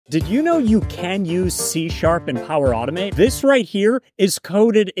Did you know you can use C# in Power Automate? This right here is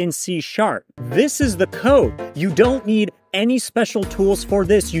coded in C#. This is the code. You don't need any special tools for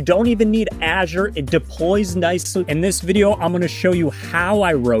this. You don't even need Azure. It deploys nicely. In this video, I'm going to show you how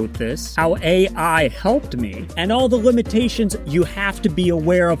I wrote this, how AI helped me, and all the limitations you have to be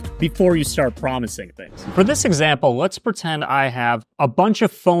aware of before you start promising things. For this example, let's pretend I have a bunch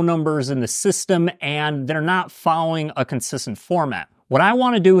of phone numbers in the system and they're not following a consistent format. What I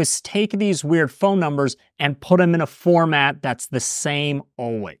want to do is take these weird phone numbers and put them in a format that's the same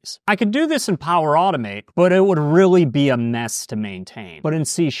always. I could do this in Power Automate, but it would really be a mess to maintain. But in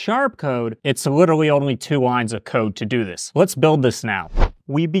C# code, it's literally only 2 lines of code to do this. Let's build this now.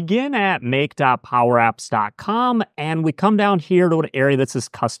 We begin at make.powerapps.com and we come down here to an area that says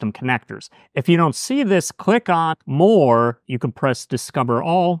custom connectors. If you don't see this, click on more. You can press discover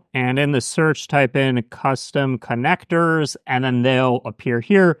all, and in the search type in custom connectors and then they'll appear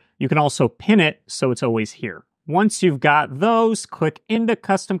here. You can also pin it so it's always here. Once you've got those, click into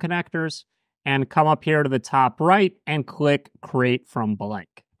custom connectors and come up here to the top right and click create from blank.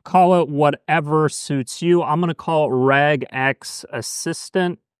 Call it whatever suits you. I'm going to call it regex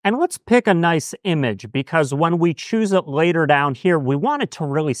assistant. And let's pick a nice image because when we choose it later down here, we want it to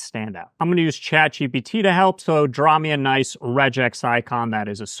really stand out. I'm going to use ChatGPT to help. So draw me a nice regex icon that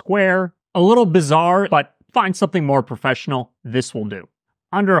is a square. A little bizarre, but find something more professional. This will do.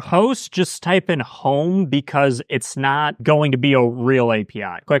 Under host, just type in home because it's not going to be a real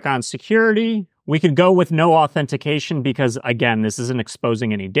API. Click on security. We could go with no authentication because, again, this isn't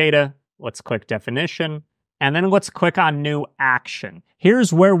exposing any data. Let's click definition. And then let's click on new action.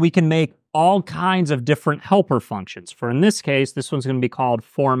 Here's where we can make all kinds of different helper functions. For in this case, this one's going to be called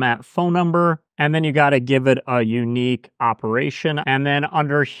format phone number. And then you got to give it a unique operation. And then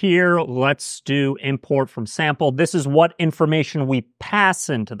under here, let's do import from sample. This is what information we pass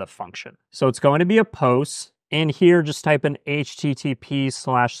into the function. So it's going to be a post. In here, just type in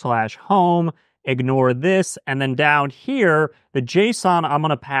http://home. Ignore this, and then down here, the JSON I'm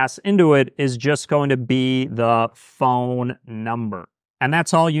going to pass into it is just going to be the phone number. And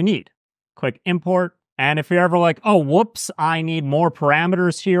that's all you need. Click import, and if you're ever like, oh, whoops, I need more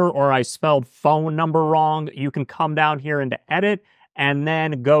parameters here, or I spelled phone number wrong, you can come down here into edit, and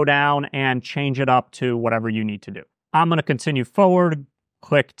then go down and change it up to whatever you need to do. I'm going to continue forward.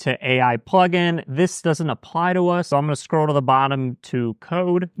 Click to AI plugin. This doesn't apply to us, so I'm going to scroll to the bottom to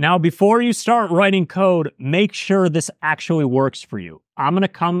code. Now, before you start writing code, make sure this actually works for you. I'm going to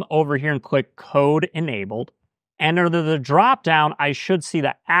come over here and click code enabled. And under the drop-down, I should see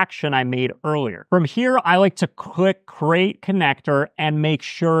the action I made earlier. From here, I like to click create connector and make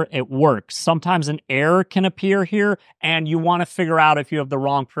sure it works. Sometimes an error can appear here, and you want to figure out if you have the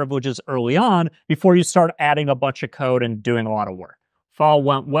wrong privileges early on before you start adding a bunch of code and doing a lot of work. If all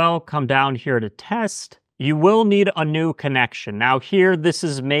went well, come down here to test. You will need a new connection. Now here, this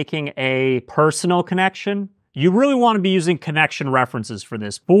is making a personal connection. You really want to be using connection references for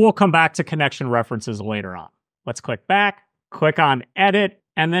this, but we'll come back to connection references later on. Let's click back, click on edit,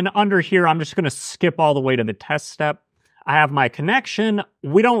 and then under here, I'm just going to skip all the way to the test step. I have my connection.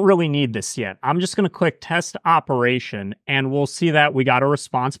 We don't really need this yet. I'm just going to click test operation, and we'll see that we got a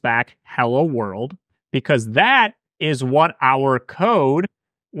response back, hello world, because that is what our code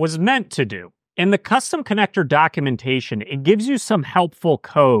was meant to do. In the custom connector documentation, it gives you some helpful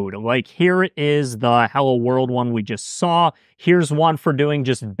code. Like here is the hello world one we just saw. Here's one for doing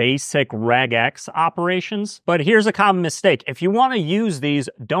just basic regex operations. But here's a common mistake. If you want to use these,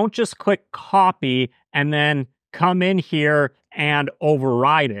 don't just click copy and then come in here and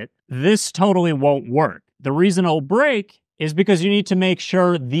override it. This totally won't work. The reason it'll break is because you need to make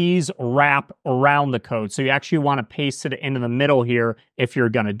sure these wrap around the code. So you actually want to paste it into the middle here if you're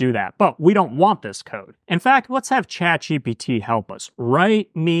going to do that. But we don't want this code. In fact, let's have ChatGPT help us. Write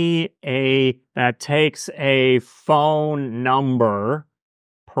me that takes a phone number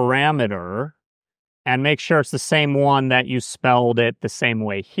parameter and make sure it's the same one that you spelled it the same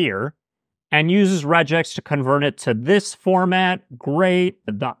way here. And uses regex to convert it to this format. Great.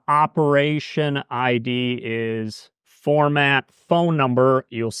 The operation ID is format phone number.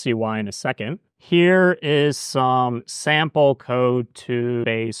 You'll see why in a second. Here is some sample code to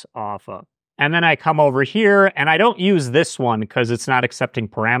base off of. And then I come over here and I don't use this one because it's not accepting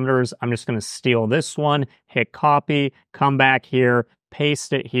parameters. I'm just going to steal this one, hit copy, come back here,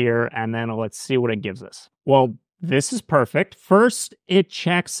 paste it here, and then let's see what it gives us. Well, this is perfect. First, it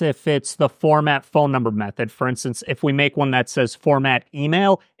checks if it's the format phone number method. For instance, if we make one that says format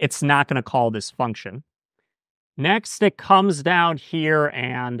email, it's not going to call this function. Next, it comes down here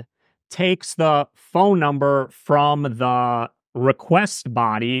and takes the phone number from the request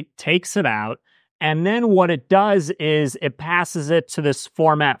body, takes it out, and then what it does is it passes it to this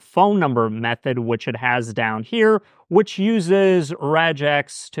format phone number method, which it has down here, which uses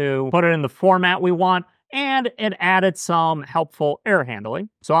regex to put it in the format we want, and it added some helpful error handling.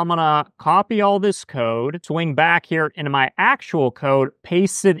 So I'm gonna copy all this code, swing back here into my actual code,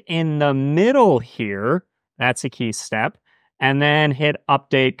 paste it in the middle here. That's a key step. And then hit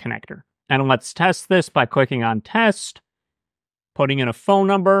update connector. And let's test this by clicking on test, putting in a phone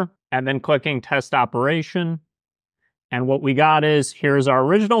number, and then clicking test operation. And what we got is, here's our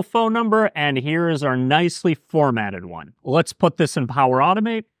original phone number, and here is our nicely formatted one. Let's put this in Power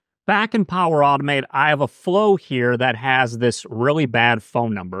Automate. Back in Power Automate, I have a flow here that has this really bad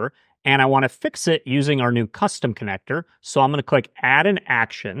phone number, and I want to fix it using our new custom connector. So I'm going to click Add an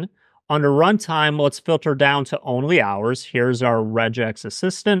Action. Under Runtime, let's filter down to only hours. Here's our regex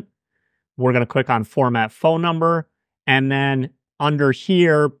assistant. We're going to click on Format Phone Number, and then under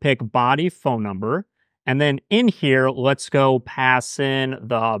here, pick Body Phone Number. And then in here, let's go pass in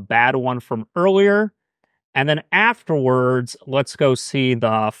the bad one from earlier. And then afterwards, let's go see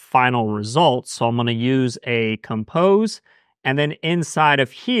the final result. So I'm going to use a compose. And then inside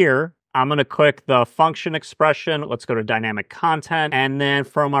of here, I'm going to click the function expression. Let's go to dynamic content. And then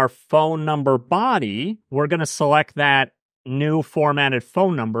from our phone number body, we're going to select that new formatted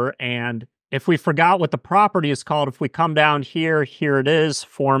phone number. And if we forgot what the property is called, if we come down here, here it is,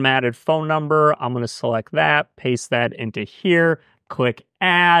 formatted phone number. I'm going to select that, paste that into here, click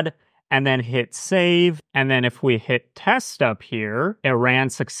add, and then hit save. And then if we hit test up here, it ran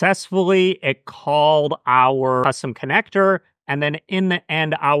successfully. It called our custom connector. And then in the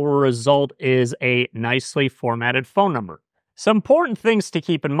end, our result is a nicely formatted phone number. Some important things to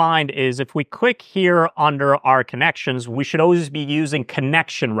keep in mind is if we click here under our connections, we should always be using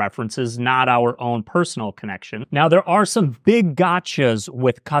connection references, not our own personal connection. Now, there are some big gotchas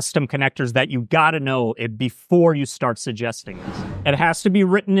with custom connectors that you gotta know it before you start suggesting this. It has to be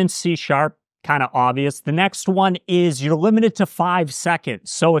written in C#, kind of obvious. The next one is you're limited to 5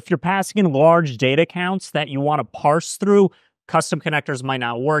 seconds. So if you're passing in large data counts that you wanna parse through, custom connectors might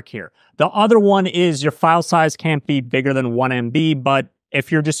not work here. The other one is your file size can't be bigger than 1 MB, but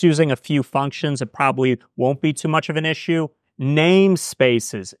if you're just using a few functions, it probably won't be too much of an issue.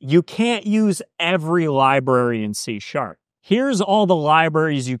 Namespaces. You can't use every library in C#. Here's all the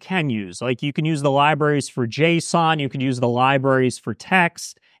libraries you can use. Like you can use the libraries for JSON, you can use the libraries for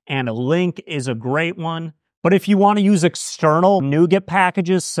text, and a link is a great one. But if you want to use external NuGet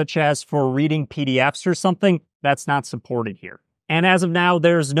packages, such as for reading PDFs or something, that's not supported here. And as of now,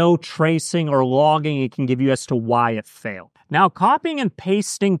 there's no tracing or logging it can give you as to why it failed. Now, copying and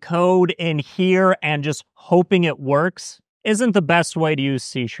pasting code in here and just hoping it works isn't the best way to use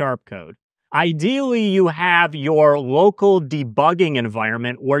C# code. Ideally, you have your local debugging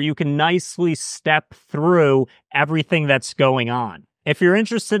environment where you can nicely step through everything that's going on. If you're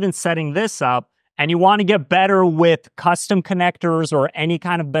interested in setting this up, and you want to get better with custom connectors or any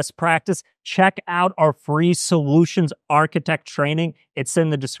kind of best practice, check out our free Solutions Architect training. It's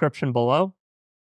in the description below.